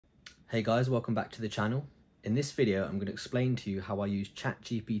Hey guys, welcome back to the channel. In this video, I'm going to explain to you how I use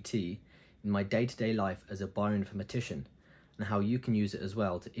ChatGPT in my day-to-day life as a bioinformatician and how you can use it as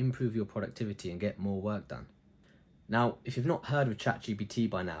well to improve your productivity and get more work done. Now, if you've not heard of ChatGPT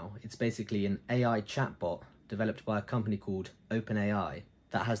by now, it's basically an AI chatbot developed by a company called OpenAI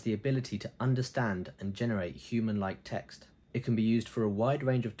that has the ability to understand and generate human-like text. It can be used for a wide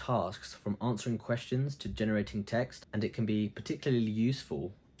range of tasks, from answering questions to generating text, and it can be particularly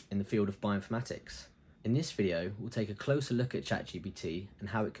useful in the field of bioinformatics. In this video, we'll take a closer look at ChatGPT and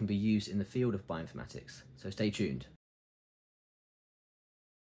how it can be used in the field of bioinformatics, so stay tuned.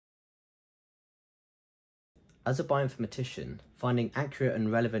 As a bioinformatician, finding accurate and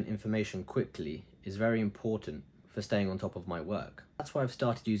relevant information quickly is very important for staying on top of my work. That's why I've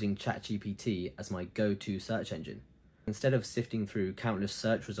started using ChatGPT as my go-to search engine. Instead of sifting through countless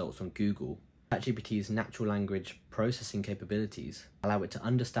search results on Google, ChatGPT's natural language processing capabilities allow it to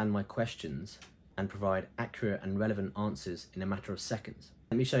understand my questions and provide accurate and relevant answers in a matter of seconds.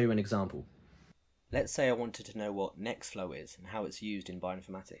 Let me show you an example. Let's say I wanted to know what Nextflow is and how it's used in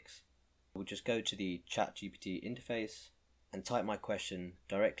bioinformatics. We'll just go to the ChatGPT interface and type my question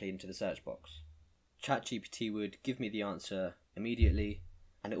directly into the search box. ChatGPT would give me the answer immediately,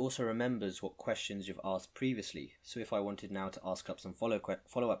 and it also remembers what questions you've asked previously. So if I wanted now to ask up some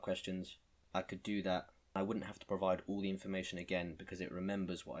follow-up questions, I could do that. I wouldn't have to provide all the information again because it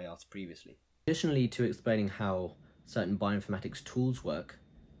remembers what I asked previously. Additionally to explaining how certain bioinformatics tools work,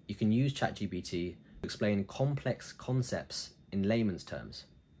 you can use ChatGPT to explain complex concepts in layman's terms.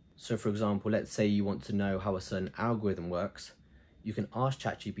 So for example, let's say you want to know how a certain algorithm works, you can ask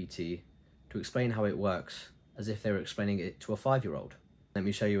ChatGPT to explain how it works as if they were explaining it to a 5-year-old. Let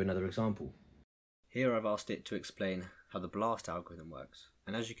me show you another example. Here I've asked it to explain how the BLAST algorithm works,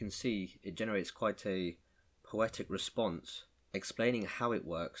 and as you can see, it generates quite a poetic response explaining how it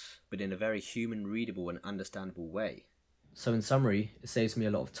works, but in a very human readable and understandable way. So in summary, it saves me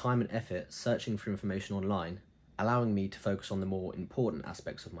a lot of time and effort searching for information online, allowing me to focus on the more important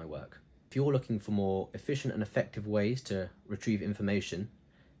aspects of my work. If you're looking for more efficient and effective ways to retrieve information,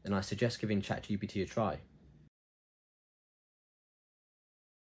 then I suggest giving ChatGPT a try.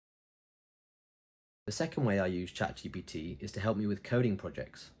 The second way I use ChatGPT is to help me with coding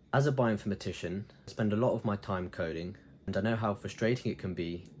projects. As a bioinformatician, I spend a lot of my time coding, and I know how frustrating it can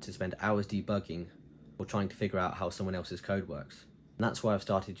be to spend hours debugging or trying to figure out how someone else's code works. And that's why I've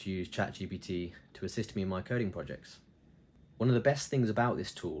started to use ChatGPT to assist me in my coding projects. One of the best things about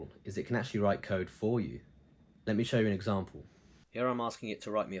this tool is it can actually write code for you. Let me show you an example. Here I'm asking it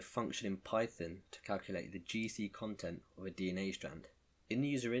to write me a function in Python to calculate the GC content of a DNA strand. In the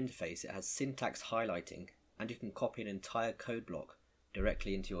user interface, it has syntax highlighting, and you can copy an entire code block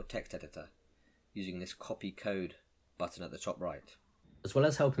directly into your text editor using this copy code button at the top right. As well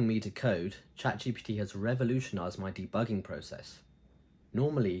as helping me to code, ChatGPT has revolutionized my debugging process.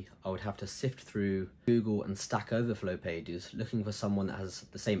 Normally, I would have to sift through Google and Stack Overflow pages looking for someone that has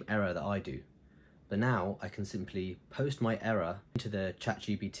the same error that I do. But now I can simply post my error into the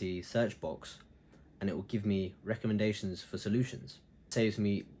ChatGPT search box and it will give me recommendations for solutions. It saves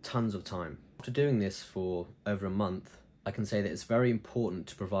me tons of time. After doing this for over a month, I can say that it's very important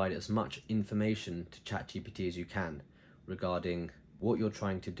to provide as much information to ChatGPT as you can regarding what you're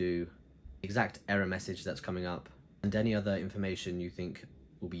trying to do, the exact error message that's coming up, and any other information you think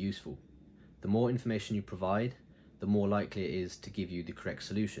will be useful. The more information you provide, the more likely it is to give you the correct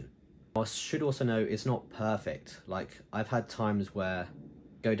solution. I should also know it's not perfect. Like, I've had times where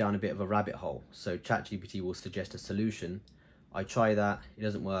I go down a bit of a rabbit hole, so ChatGPT will suggest a solution, I try that, it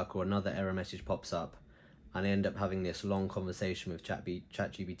doesn't work, or another error message pops up, and I end up having this long conversation with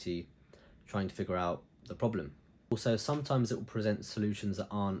ChatGPT trying to figure out the problem. Also, sometimes it will present solutions that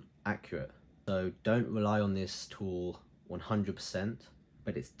aren't accurate, so don't rely on this tool 100%,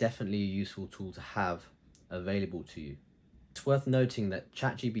 but it's definitely a useful tool to have available to you. It's worth noting that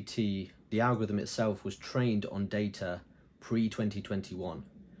ChatGPT, the algorithm itself, was trained on data pre-2021.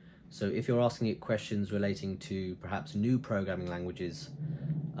 So if you're asking it questions relating to perhaps new programming languages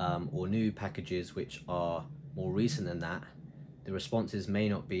or new packages which are more recent than that, the responses may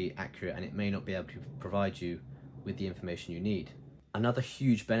not be accurate and it may not be able to provide you with the information you need. Another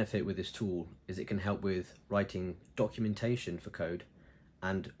huge benefit with this tool is it can help with writing documentation for code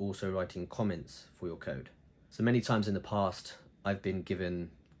and also writing comments for your code. So many times in the past, I've been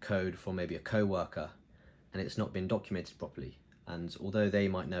given code from maybe a co-worker and it's not been documented properly. And although they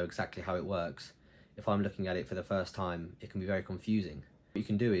might know exactly how it works, if I'm looking at it for the first time, it can be very confusing. What you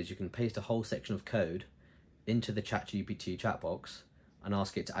can do is you can paste a whole section of code into the ChatGPT chat box and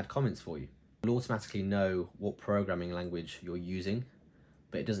ask it to add comments for you. It will automatically know what programming language you're using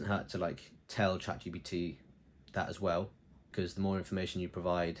but it doesn't hurt to like tell ChatGPT that as well, because the more information you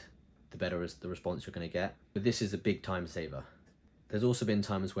provide, the better is the response you're going to get. But this is a big time saver. There's also been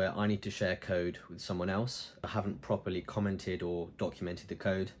times where I need to share code with someone else. I haven't properly commented or documented the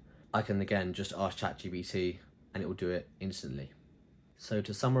code. I can again just ask ChatGPT and it will do it instantly. So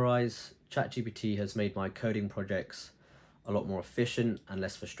to summarize, ChatGPT has made my coding projects a lot more efficient and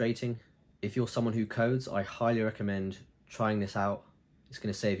less frustrating. If you're someone who codes, I highly recommend trying this out. It's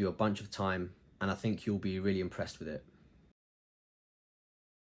going to save you a bunch of time and I think you'll be really impressed with it.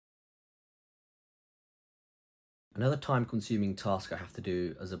 Another time-consuming task I have to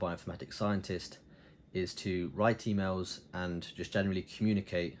do as a bioinformatics scientist is to write emails and just generally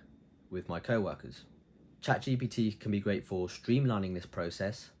communicate with my co-workers. ChatGPT can be great for streamlining this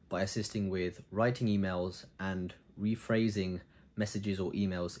process by assisting with writing emails and rephrasing messages or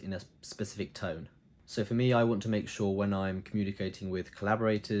emails in a specific tone. So for me, I want to make sure when I'm communicating with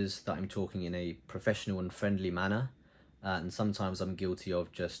collaborators that I'm talking in a professional and friendly manner, and sometimes I'm guilty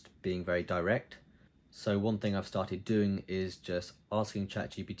of just being very direct. So one thing I've started doing is just asking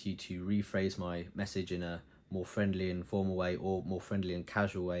ChatGPT to rephrase my message in a more friendly and formal way or more friendly and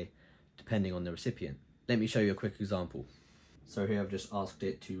casual way, depending on the recipient. Let me show you a quick example. So here I've just asked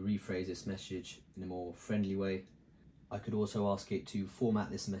it to rephrase this message in a more friendly way. I could also ask it to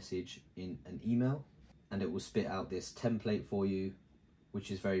format this message in an email, and it will spit out this template for you,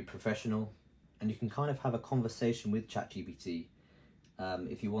 which is very professional. And you can kind of have a conversation with ChatGPT.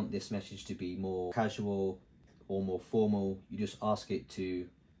 If you want this message to be more casual or more formal, you just ask it to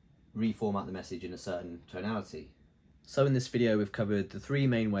reformat the message in a certain tonality. So in this video, we've covered the 3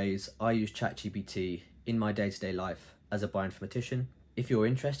 main ways I use ChatGPT in my day-to-day life as a bioinformatician. If you're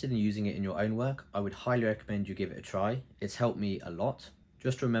interested in using it in your own work, I would highly recommend you give it a try. It's helped me a lot.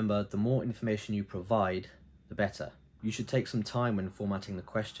 Just remember, the more information you provide, the better. You should take some time when formatting the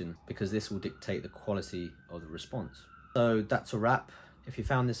question because this will dictate the quality of the response. So that's a wrap. If you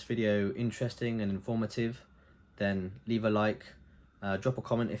found this video interesting and informative, then leave a like, drop a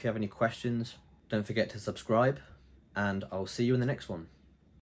comment if you have any questions. Don't forget to subscribe, and I'll see you in the next one.